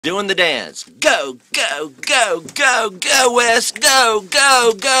Doing the dance. Go, go, go, go, go, Wes. Go,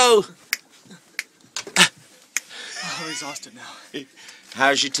 go, go. I'm exhausted now.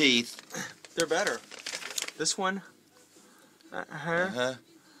 How's your teeth? They're better. This one. Uh-huh.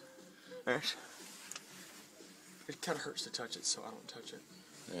 Right. It kind of hurts to touch it, so I don't touch it.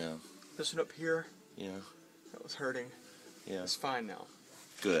 Yeah. This one up here. Yeah. That was hurting. Yeah. It's fine now.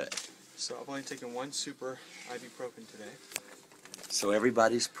 Good. So I've only taken one super ibuprofen today. So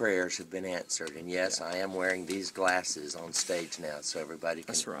everybody's prayers have been answered, and yes, I am wearing these glasses on stage now, so everybody can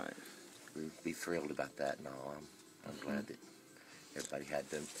That's right. be thrilled about that and all. I'm glad that everybody had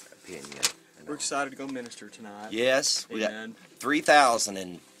the opinion. And We're all. excited to go minister tonight. Yes, we got Amen. 3,000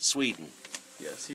 in Sweden. Yes.